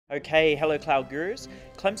Okay, hello Cloud Gurus.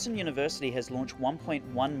 Clemson University has launched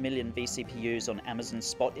 1.1 million vCPUs on Amazon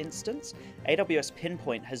Spot instance. AWS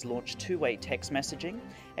Pinpoint has launched two-way text messaging.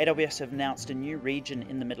 AWS have announced a new region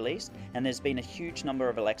in the Middle East, and there's been a huge number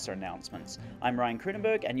of Alexa announcements. I'm Ryan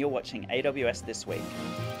Kroonenberg, and you're watching AWS This Week.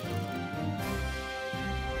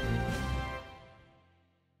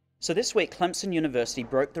 So this week, Clemson University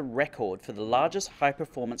broke the record for the largest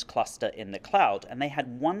high-performance cluster in the cloud, and they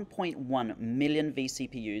had 1.1 million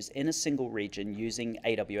vCPUs in a single region using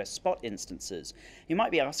AWS Spot instances. You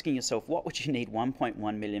might be asking yourself, what would you need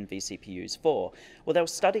 1.1 million vCPUs for? Well, they were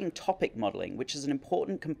studying topic modeling, which is an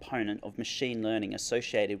important component of machine learning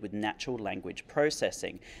associated with natural language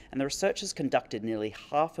processing. And the researchers conducted nearly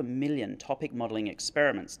 500,000 topic modeling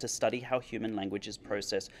experiments to study how human language is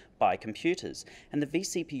processed by computers. And the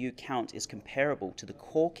vCPU count is comparable to the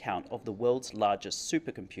core count of the world's largest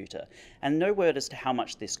supercomputer. And no word as to how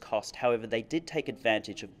much this cost, however, they did take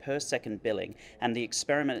advantage of per second billing, and the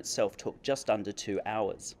experiment itself took just under 2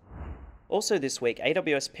 hours. Also this week,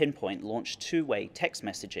 AWS Pinpoint launched two-way text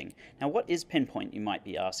messaging. Now what is Pinpoint, you might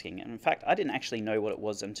be asking? And in fact, I didn't actually know what it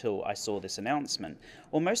was until I saw this announcement.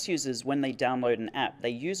 Well, most users, when they download an app,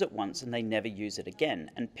 they use it once and they never use it again.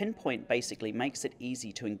 And Pinpoint basically makes it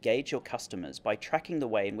easy to engage your customers by tracking the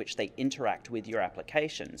way in which they interact with your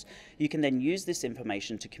applications. You can then use this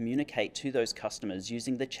information to communicate to those customers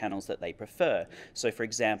using the channels that they prefer. So for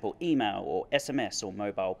example, email or SMS or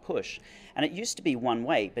mobile push. And it used to be one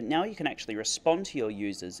way, but now you can actually respond to your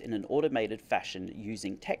users in an automated fashion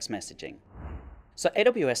using text messaging. So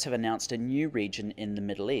AWS have announced a new region in the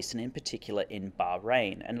Middle East, and in particular in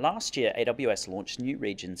Bahrain. And last year, AWS launched new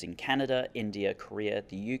regions in Canada, India, Korea,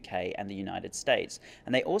 the UK, and the United States.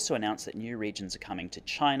 And they also announced that new regions are coming to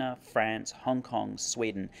China, France, Hong Kong,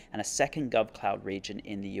 Sweden, and a second GovCloud region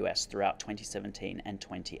in the US throughout 2017 and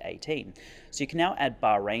 2018. So you can now add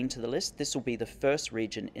Bahrain to the list. This will be the first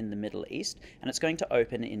region in the Middle East, and it's going to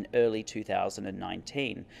open in early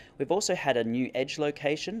 2019. We've also had a new edge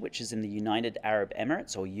location, which is in the United Arab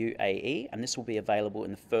Emirates or UAE, and this will be available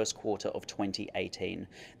in the first quarter of 2018.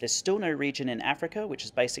 There's still no region in Africa, which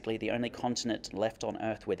is basically the only continent left on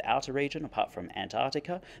Earth without a region apart from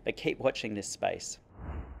Antarctica, but keep watching this space.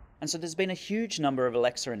 And so there's been a huge number of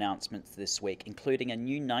Alexa announcements this week, including a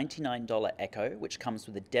new $99 Echo, which comes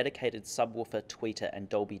with a dedicated subwoofer, tweeter, and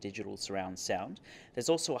Dolby Digital surround sound. There's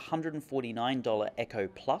also a $149 Echo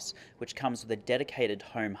Plus, which comes with a dedicated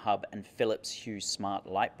home hub and Philips Hue smart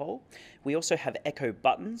light bulb. We also have Echo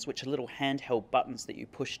buttons, which are little handheld buttons that you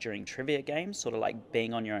push during trivia games, sort of like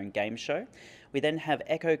being on your own game show. We then have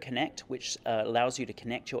Echo Connect, which allows you to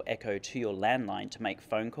connect your Echo to your landline to make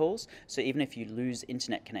phone calls. So even if you lose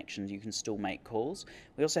internet connections, you can still make calls.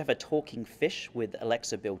 We also have a talking fish with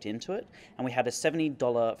Alexa built into it. And we have a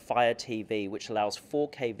 $70 Fire TV, which allows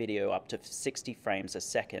 4K video up to 60 frames a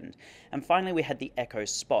second. And finally, we had the Echo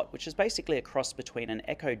Spot, which is basically a cross between an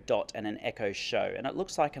Echo Dot and an Echo Show. And it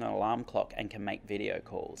looks like an alarm clock and can make video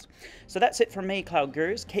calls. So that's it from me, Cloud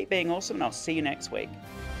Gurus. Keep being awesome, and I'll see you next week.